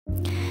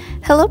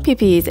Hello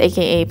PPs,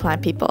 aka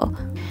plant people.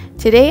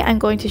 Today I'm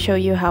going to show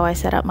you how I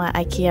set up my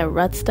Ikea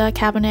Rudsta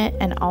cabinet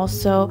and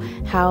also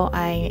how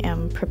I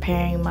am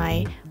preparing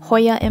my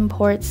Hoya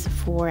imports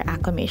for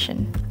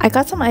acclimation. I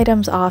got some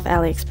items off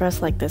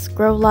AliExpress like this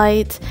grow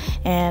light,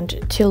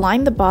 and to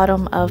line the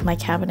bottom of my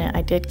cabinet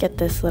I did get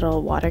this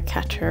little water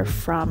catcher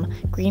from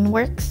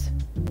Greenworks.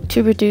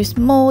 To reduce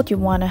mold, you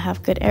want to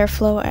have good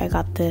airflow. I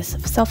got this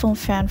cell phone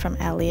fan from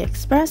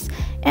AliExpress,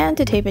 and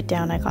to tape it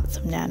down I got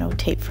some nano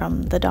tape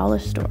from the dollar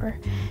store.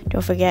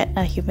 Don't forget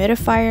a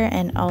humidifier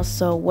and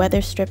also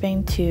weather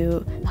stripping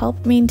to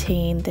help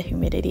maintain the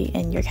humidity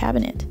in your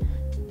cabinet.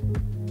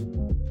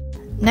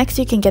 Next,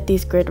 you can get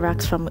these grid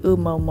racks from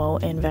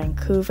oomomo in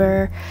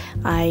Vancouver.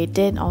 I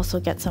did also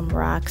get some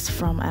racks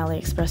from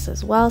AliExpress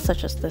as well,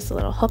 such as this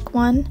little hook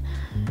one.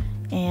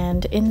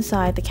 And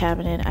inside the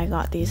cabinet I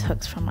got these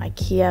hooks from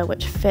Ikea,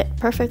 which fit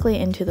perfectly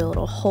into the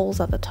little holes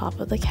at the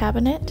top of the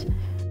cabinet.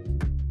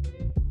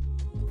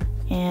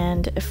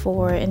 And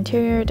for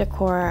interior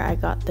decor I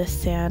got this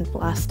sand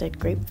blasted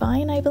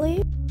grapevine, I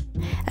believe.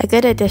 A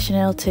good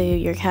additional to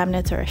your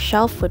cabinets or a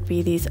shelf would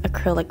be these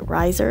acrylic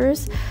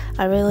risers.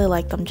 I really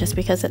like them just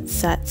because it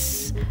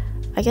sets,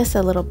 I guess,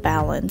 a little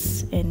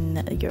balance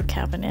in your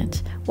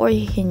cabinet, or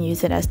you can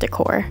use it as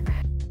decor.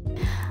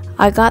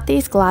 I got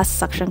these glass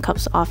suction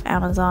cups off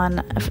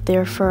Amazon.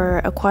 They're for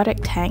aquatic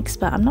tanks,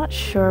 but I'm not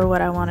sure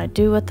what I want to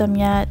do with them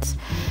yet.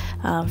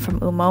 From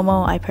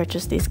oomomo, I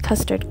purchased these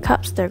custard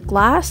cups. They're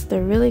glass.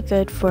 They're really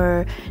good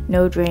for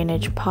no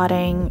drainage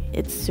potting.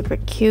 It's super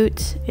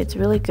cute. It's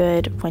really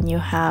good when you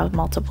have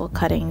multiple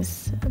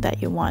cuttings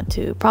that you want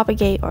to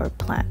propagate or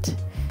plant.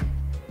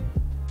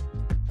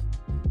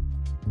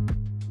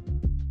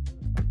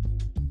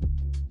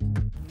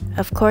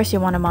 Of course, you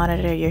want to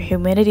monitor your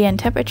humidity and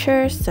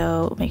temperature,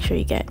 so make sure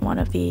you get one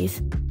of these.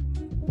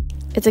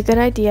 It's a good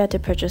idea to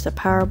purchase a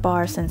power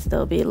bar since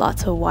there'll be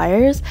lots of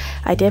wires.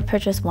 I did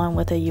purchase one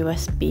with a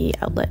USB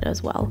outlet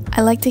as well.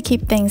 I like to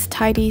keep things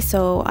tidy,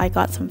 so I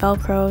got some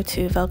Velcro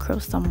to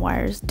Velcro some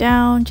wires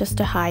down just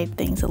to hide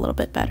things a little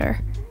bit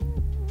better.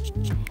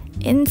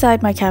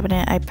 Inside my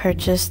cabinet, I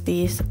purchased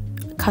these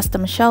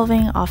custom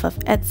shelving off of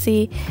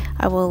Etsy.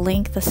 I will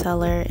link the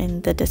seller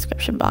in the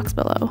description box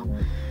below.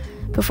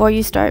 Before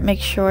you start, make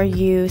sure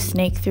you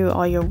snake through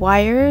all your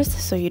wires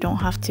so you don't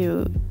have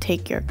to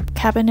take your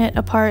cabinet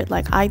apart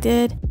like I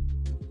did.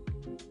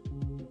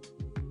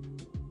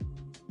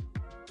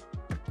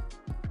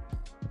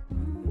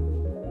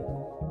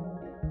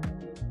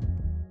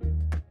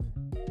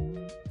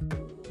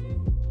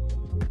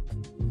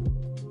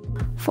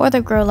 For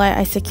the grow light,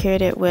 I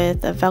secured it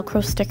with a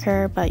Velcro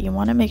sticker, but you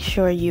want to make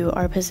sure you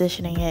are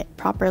positioning it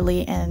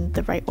properly and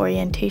the right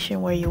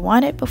orientation where you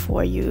want it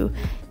before you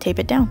tape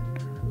it down.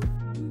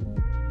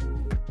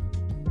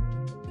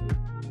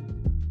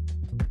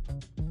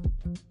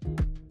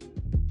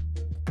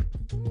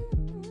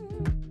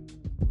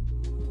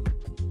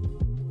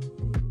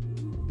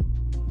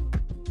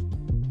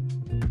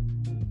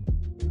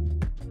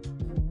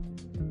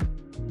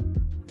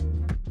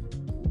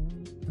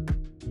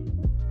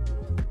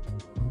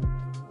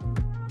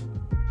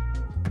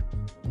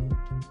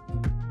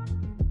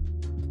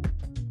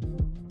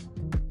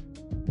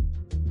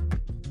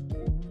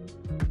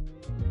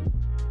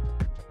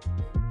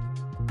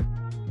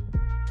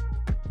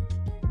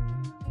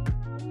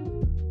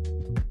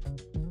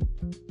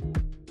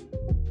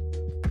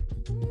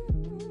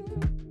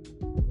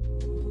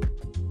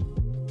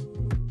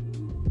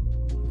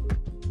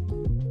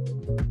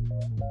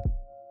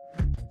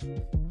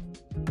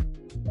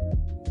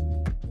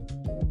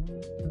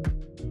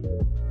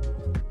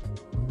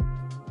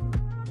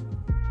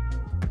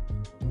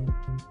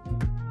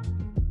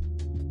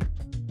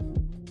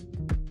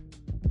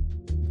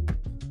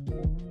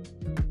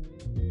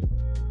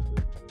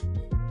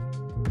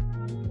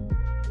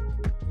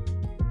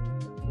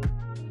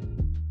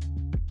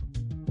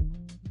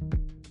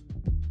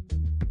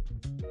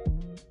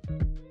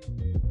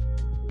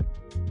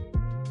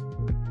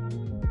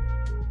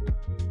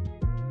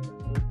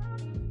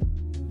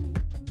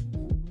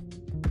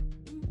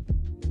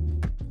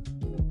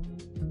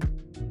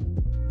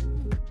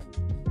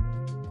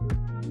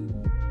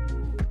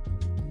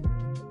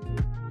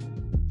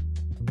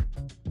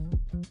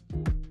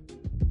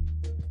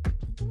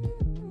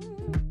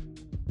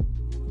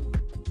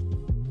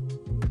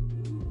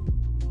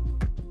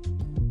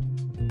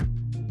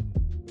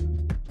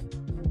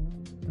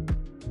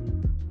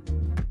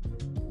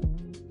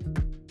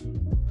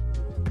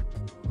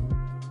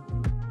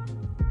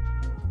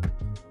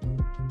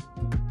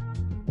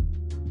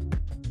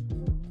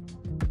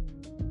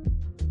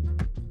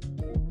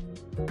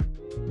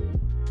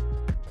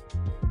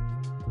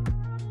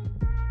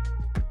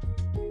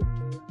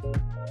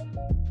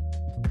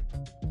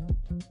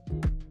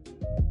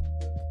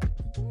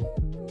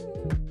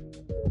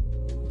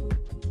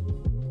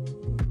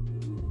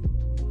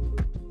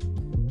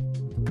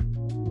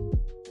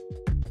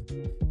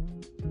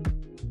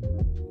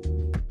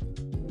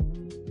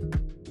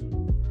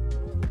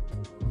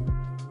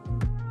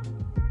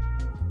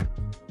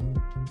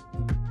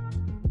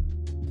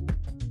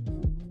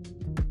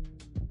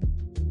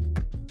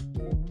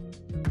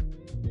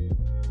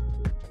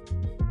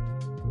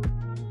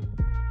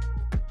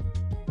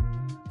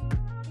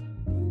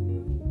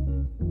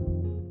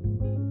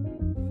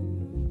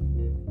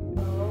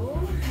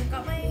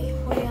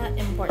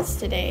 imports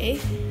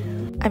today.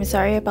 I'm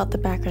sorry about the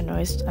background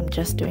noise, I'm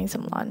just doing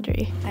some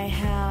laundry. I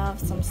have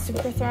some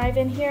Super Thrive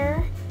in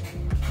here,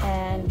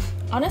 and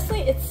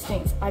honestly it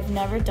stinks. I've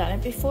never done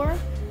it before.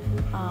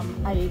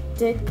 I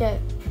did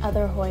get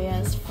other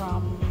Hoyas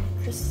from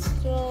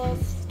Crystal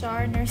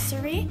Star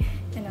Nursery,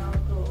 and I'll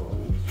go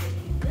show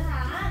you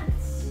that.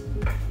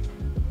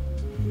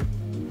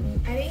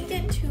 I didn't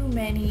get too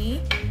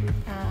many.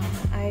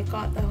 I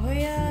got the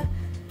Hoya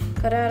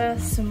Claudata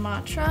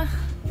Sumatra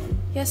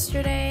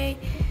yesterday.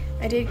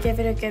 I did give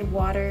it a good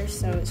water,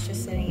 so it's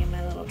just sitting in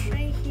my little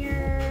tray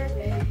here.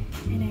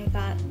 And I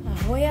got a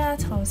Hoya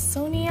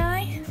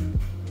Thomsonii.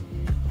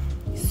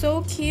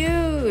 So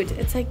cute!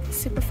 It's like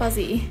super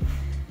fuzzy.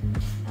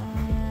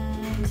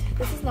 And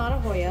this is not a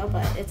Hoya,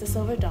 but it's a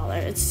silver dollar.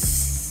 It's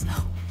so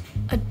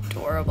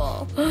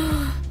adorable.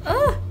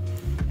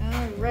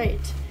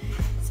 Alright.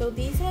 So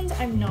these ones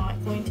I'm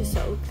not going to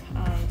soak,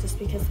 just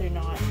because they're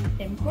not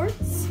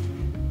imports.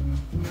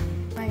 Oh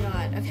my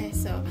god, okay,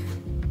 so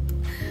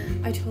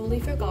I totally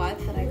forgot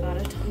that I got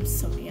a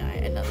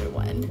Thomsonii, another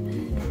one.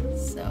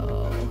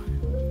 So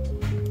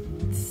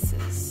this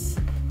is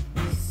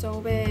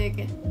so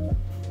big. Oh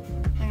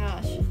my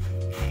gosh.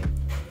 Okay.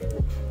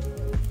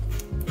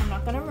 I'm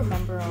not gonna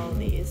remember all of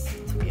these,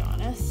 to be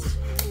honest.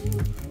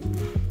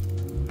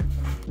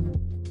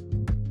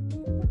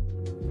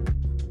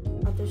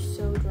 Oh, they're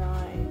so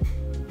dry.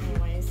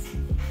 Anyways,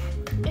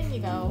 in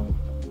you go.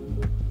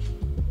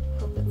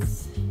 Hope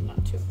it's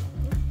not too bad.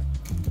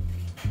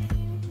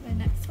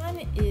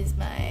 Is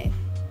my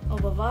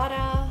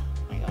obovata. Oh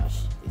my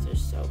gosh, these are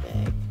so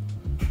big.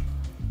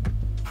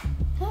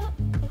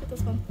 Look at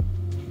this one.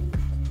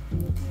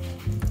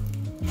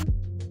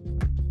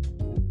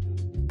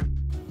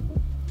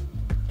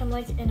 I'm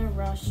like in a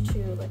rush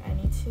too. Like I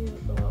need to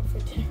go out for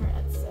dinner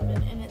at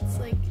 7, and it's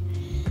like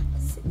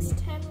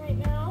 6:10 right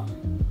now. Oh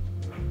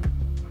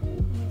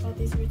my god,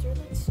 these roots are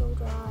like so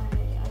dry.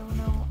 I don't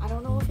know. I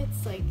don't know if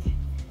it's like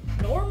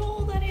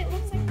normal that it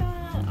looks like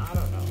that. I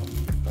don't know.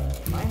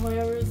 But my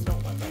Hoya roots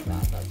don't look like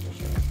that, that's for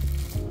sure.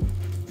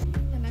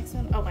 The next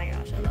one, oh my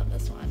gosh, I love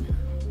this one.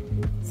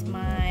 It's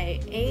my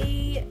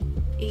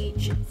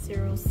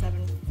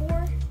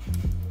AH074.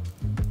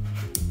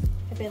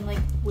 I've been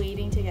like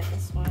waiting to get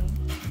this one.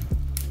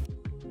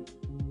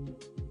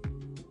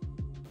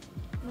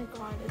 Oh my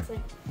god, it's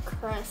like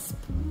crisp.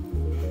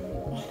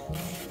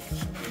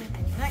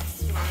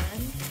 Next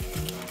one.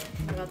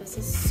 Oh my god, this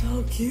is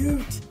so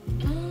cute.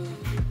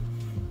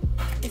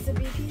 It's a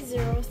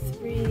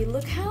BP03.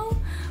 Look how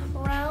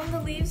round the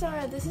leaves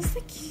are. This is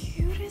the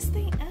cutest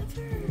thing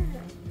ever.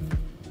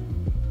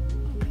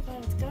 Oh my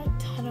god, it's got a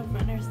ton of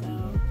runners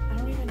though. I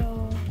don't even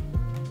know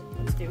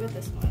what to do with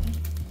this one.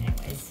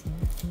 Anyways,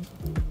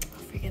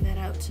 I'll figure that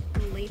out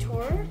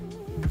later.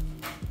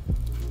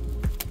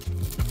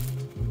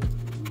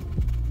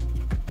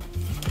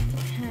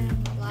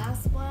 And the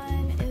last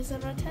one is a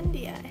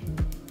Rotundi.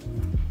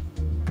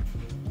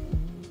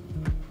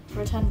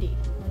 Rotundi.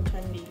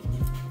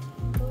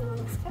 Oh,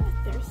 it's kind of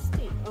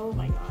thirsty. Oh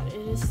my god,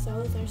 it is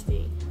so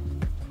thirsty.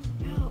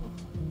 Ow. I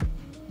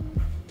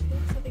feel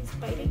like something's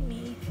biting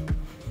me.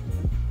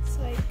 It's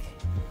like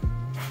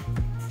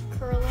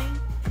curling.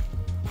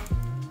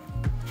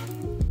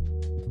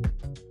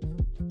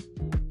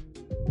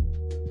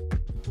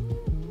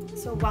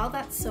 So while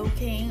that's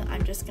soaking,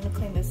 I'm just gonna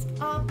clean this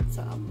up,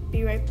 so I'll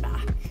be right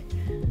back.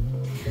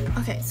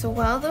 Okay, so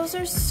while those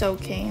are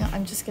soaking,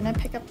 I'm just gonna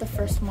pick up the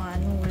first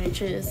one,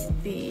 which is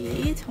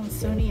the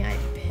Thomsonii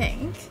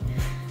pink.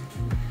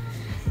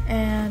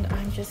 And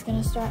I'm just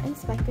gonna start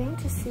inspecting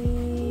to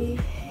see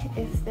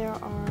if there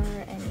are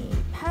any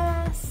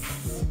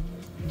pests.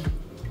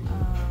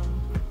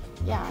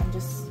 Yeah, I'm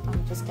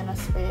just gonna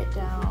spray it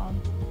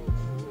down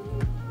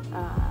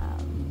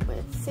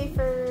with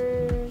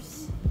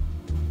Safers.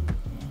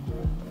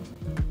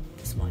 And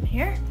this one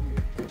here.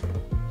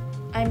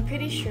 I'm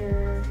pretty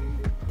sure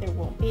there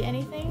won't be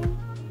anything.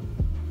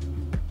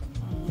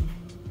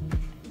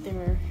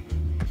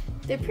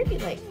 They're pretty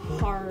like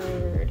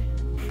hard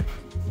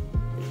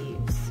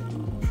leaves, so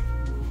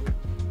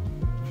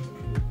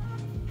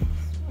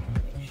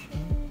make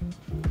sure.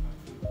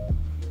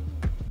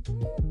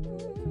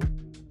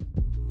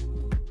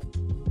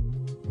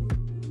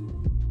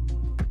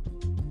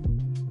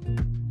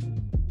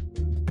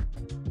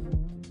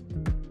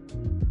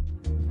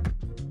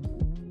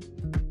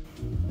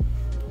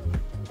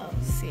 Oh,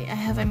 see, I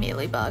have a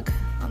mealybug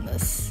on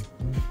this.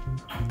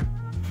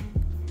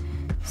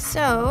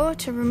 So,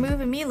 to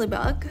remove a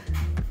mealybug,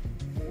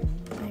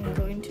 I'm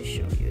going to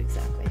show you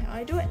exactly how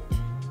I do it.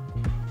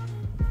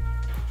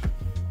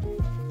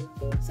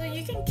 So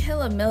you can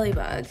kill a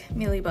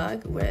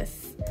mealybug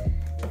with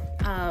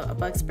a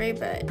bug spray,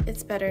 but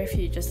it's better if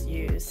you just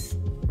use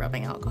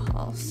rubbing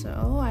alcohol.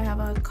 So I have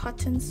a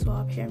cotton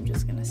swab here. I'm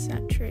just gonna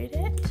saturate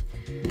it.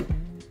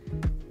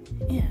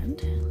 And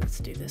let's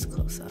do this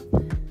close up.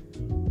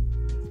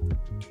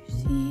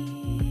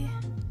 See,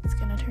 it's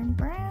gonna turn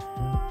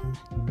brown.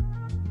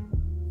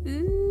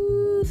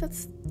 Ooh,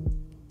 that's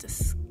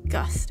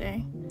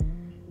disgusting.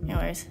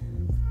 Anyways,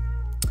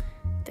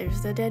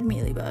 There's the dead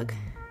mealybug.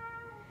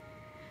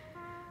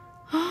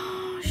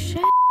 Oh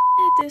shit,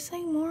 there's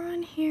like more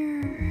on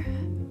here.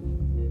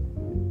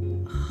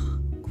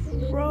 Ugh,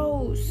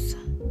 gross.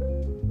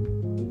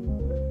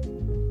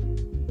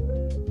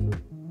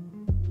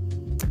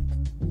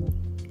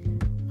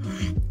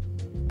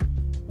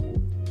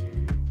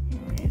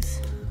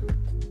 Anyways,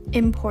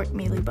 import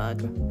mealybug.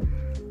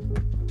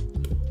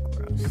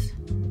 Gross.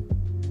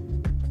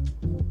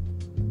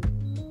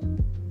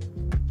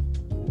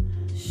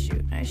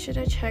 Shoot, I should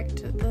have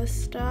checked the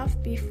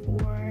stuff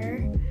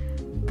before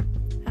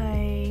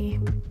I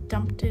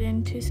dumped it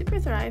into Super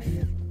Thrive.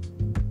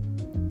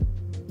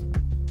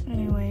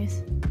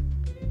 Anyways,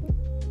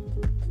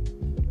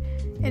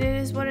 it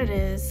is what it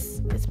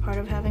is. It's part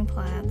of having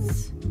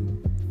plants.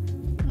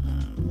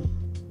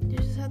 You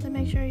just have to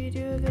make sure you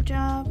do a good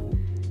job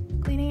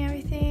cleaning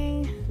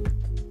everything.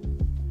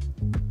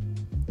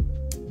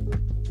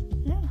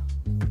 Yeah.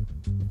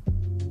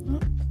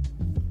 Well,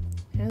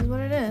 it is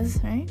what it is,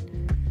 right?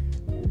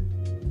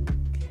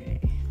 Okay,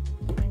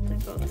 I'm gonna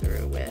go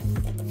through with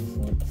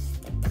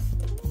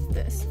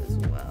this as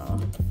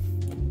well.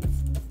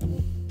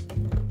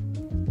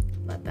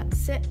 Let that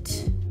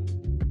sit.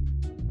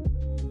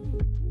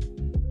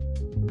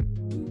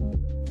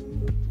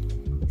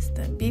 It's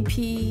the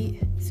BP03.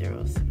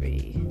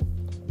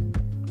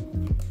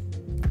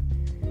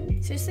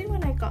 Seriously,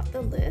 when I got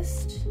the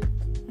list,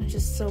 I'm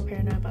just so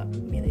paranoid about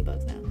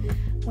mealybugs now.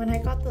 When I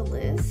got the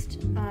list,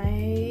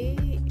 I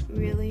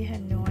really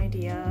had no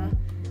idea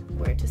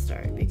where to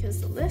start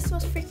because the list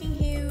was freaking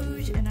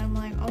huge and I'm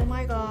like, oh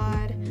my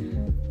god,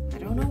 I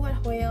don't know what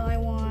Hoya I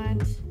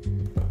want.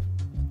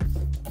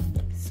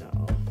 So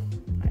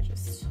I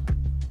just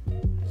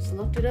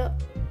looked it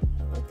up.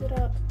 I looked it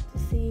up to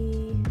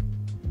see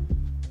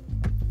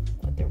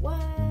what there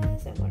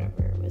was and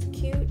whatever was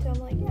cute. I'm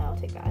like, yeah, I'll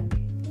take that.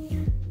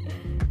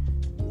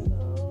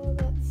 So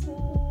that's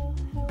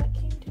how it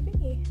came to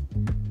be.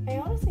 I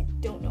honestly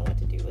don't know what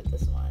to do with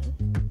this one.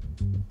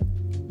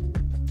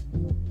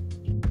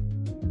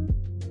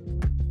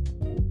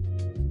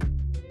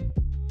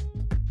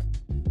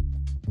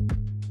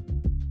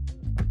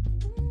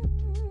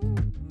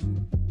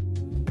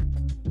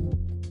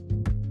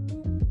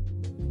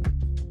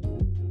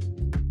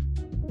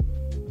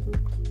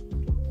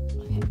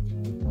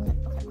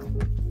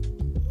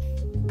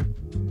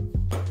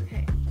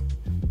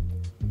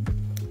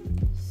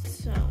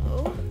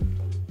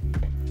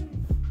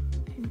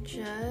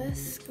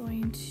 Just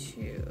going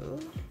to,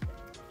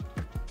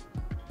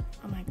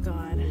 oh my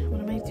god,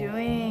 what am I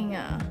doing?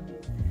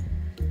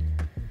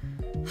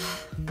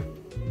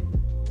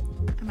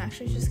 I'm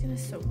actually just gonna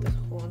soak this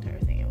whole entire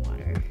thing in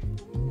water.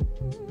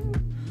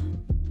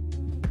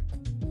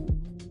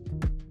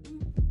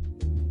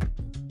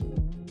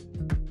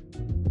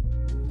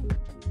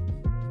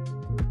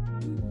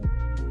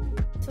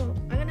 So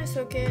I'm gonna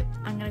soak it,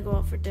 I'm gonna go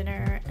out for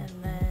dinner, and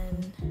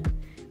then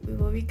we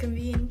will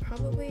reconvene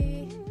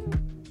probably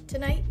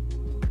tonight.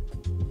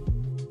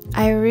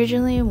 I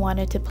originally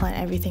wanted to plant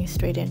everything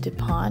straight into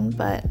pond,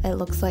 but it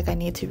looks like I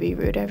need to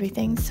reroot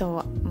everything,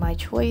 so my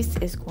choice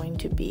is going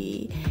to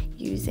be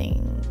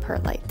using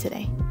perlite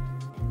today.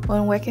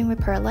 When working with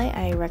perlite,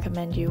 I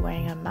recommend you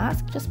wearing a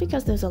mask just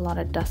because there's a lot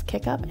of dust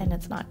kick-up and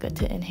it's not good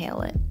to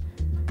inhale it.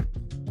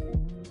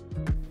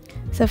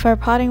 So for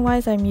potting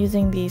wise, I'm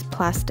using these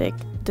plastic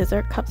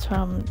dessert cups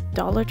from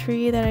Dollar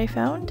Tree that I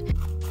found.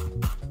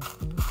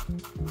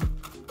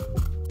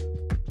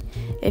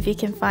 If you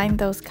can find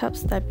those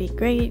cups, that'd be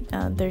great.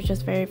 They're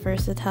just very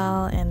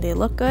versatile and they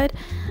look good.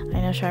 I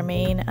know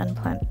Charmaine and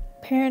Planned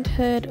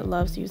Parenthood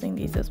loves using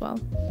these as well.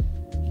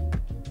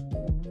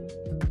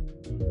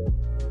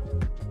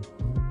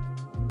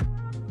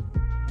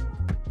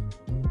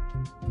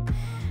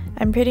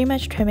 I'm pretty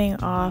much trimming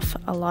off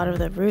a lot of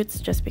the roots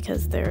just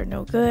because they're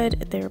no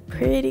good. They're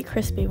pretty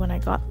crispy when I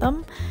got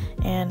them,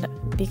 and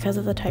because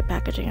of the tight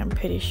packaging, I'm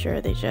pretty sure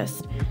they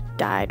just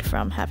died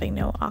from having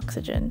no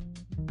oxygen.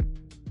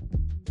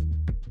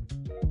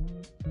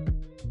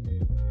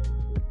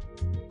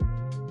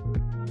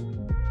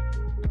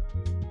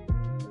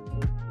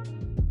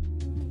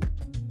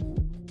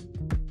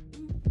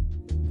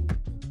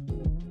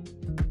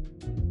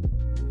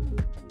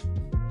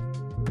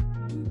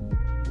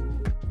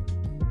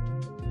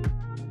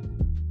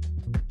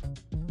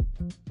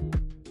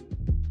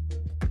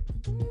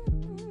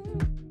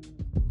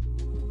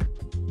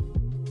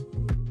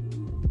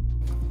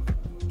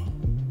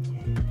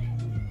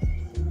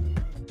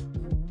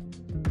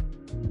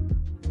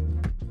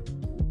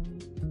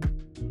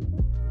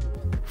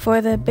 For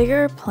the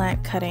bigger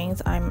plant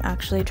cuttings, I'm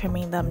actually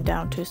trimming them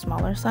down to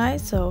smaller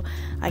size so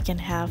I can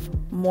have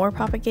more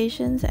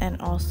propagations,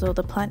 and also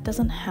the plant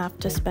doesn't have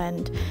to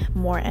spend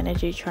more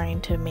energy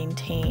trying to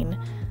maintain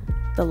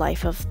the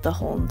life of the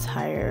whole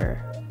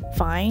entire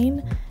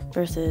vine,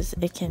 versus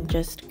it can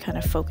just kind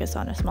of focus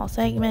on a small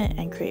segment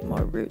and create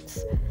more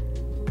roots.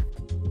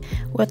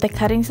 With the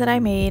cuttings that I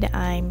made,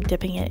 I'm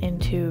dipping it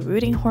into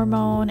rooting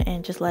hormone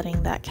and just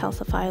letting that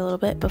calcify a little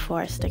bit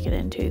before I stick it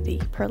into the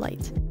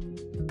perlite.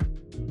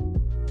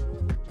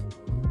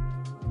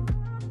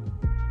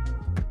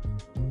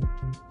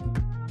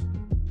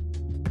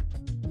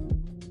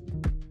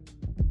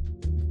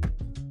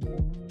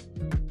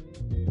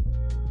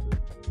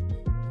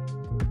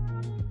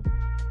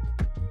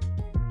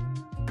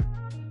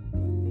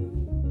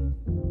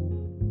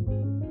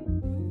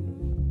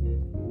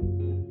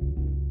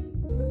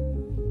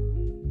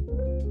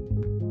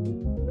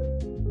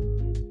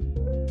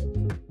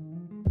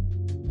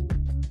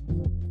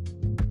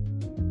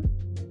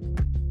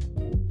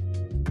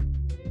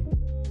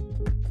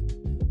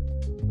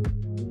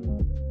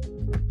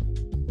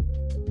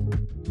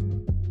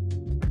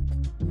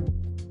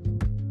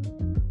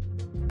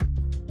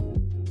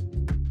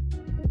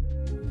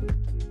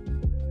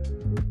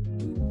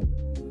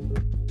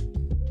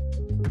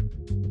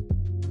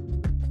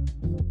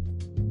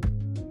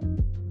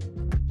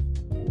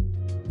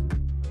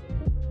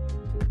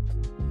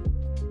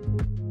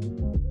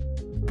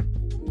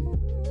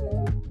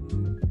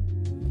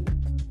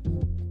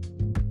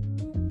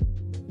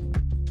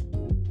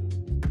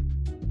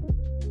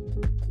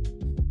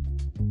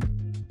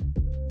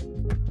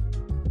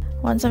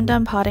 Once I'm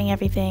done potting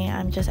everything,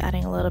 I'm just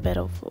adding a little bit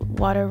of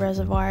water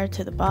reservoir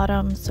to the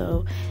bottom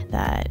so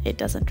that it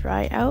doesn't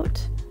dry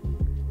out.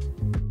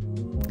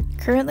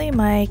 Currently,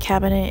 my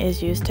cabinet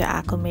is used to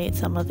acclimate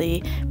some of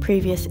the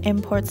previous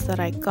imports that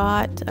I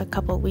got a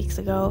couple weeks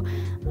ago.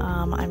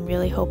 I'm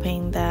really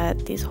hoping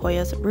that these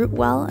Hoyas root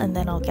well, and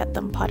then I'll get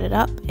them potted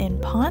up in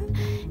pon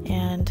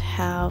and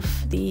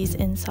have these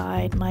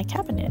inside my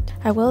cabinet.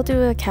 I will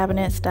do a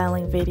cabinet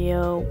styling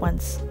video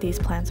once these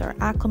plants are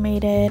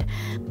acclimated,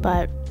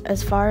 but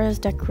as far as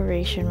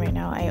decoration right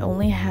now, I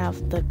only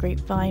have the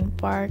grapevine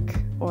bark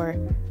or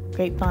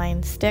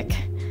grapevine stick,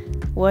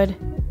 wood,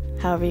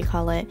 however you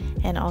call it,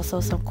 and also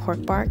some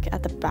cork bark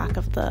at the back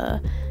of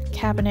the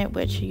cabinet,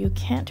 which you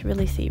can't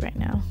really see right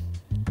now.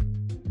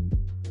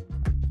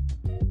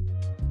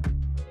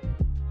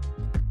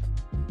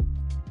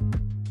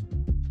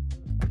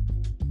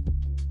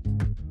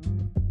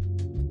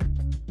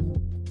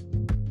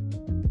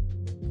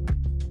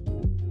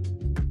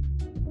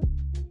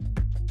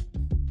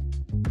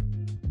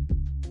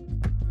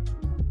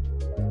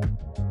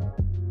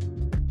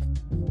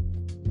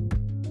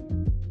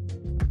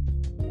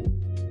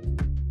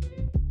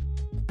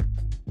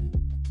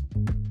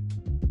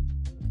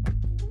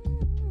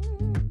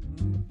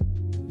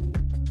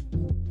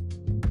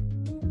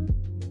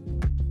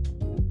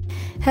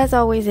 As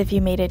always, if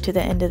you made it to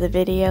the end of the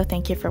video,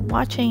 thank you for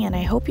watching and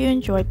I hope you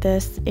enjoyed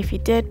this. If you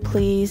did,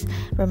 please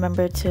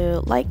remember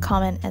to like,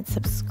 comment, and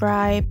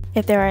subscribe.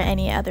 If there are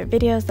any other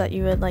videos that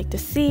you would like to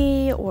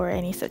see or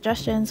any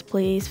suggestions,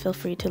 please feel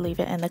free to leave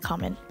it in the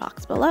comment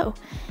box below.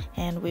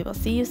 And we will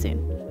see you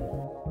soon.